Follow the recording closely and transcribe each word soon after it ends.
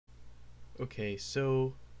Okay,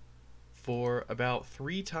 so for about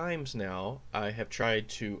 3 times now, I have tried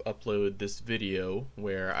to upload this video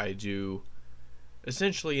where I do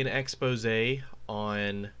essentially an expose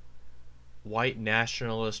on white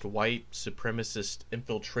nationalist, white supremacist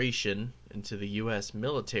infiltration into the US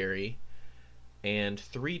military. And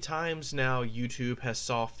 3 times now, YouTube has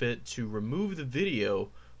saw fit to remove the video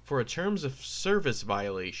for a terms of service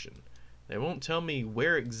violation. They won't tell me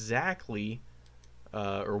where exactly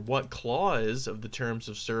or what clause of the terms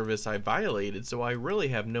of service I violated, so I really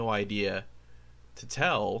have no idea to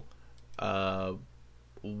tell uh,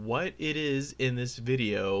 what it is in this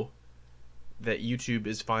video that YouTube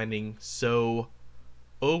is finding so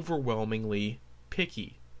overwhelmingly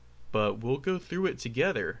picky. But we'll go through it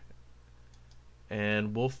together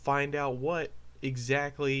and we'll find out what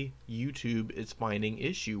exactly YouTube is finding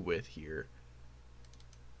issue with here.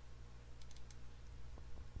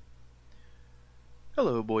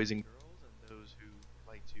 Hello, boys and girls, and those who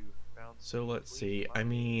like to bounce. So let's see. My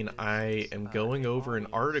name I is am going over an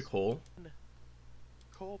article.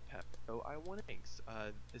 Culpepper. So I want thanks.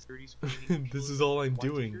 Security screening. This is all I'm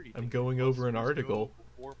doing. I'm going over an article.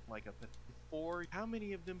 Before, how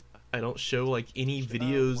many of them? I don't show like any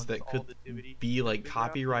videos that could be like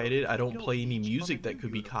copyrighted. I don't play any music that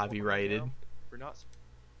could be copyrighted.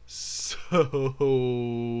 So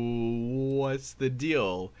what's the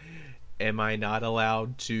deal? Am I not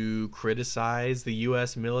allowed to criticize the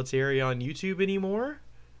US military on YouTube anymore?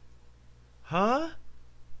 Huh?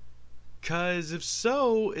 'Cause if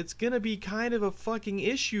so, it's gonna be kind of a fucking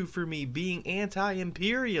issue for me being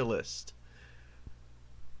anti-imperialist.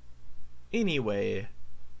 Anyway,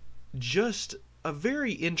 just a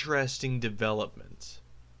very interesting development.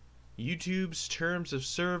 YouTube's terms of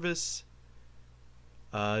service,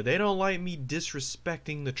 they don't like me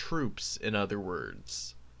disrespecting the troops, in other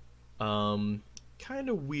words. Kind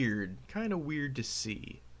of weird to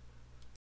see.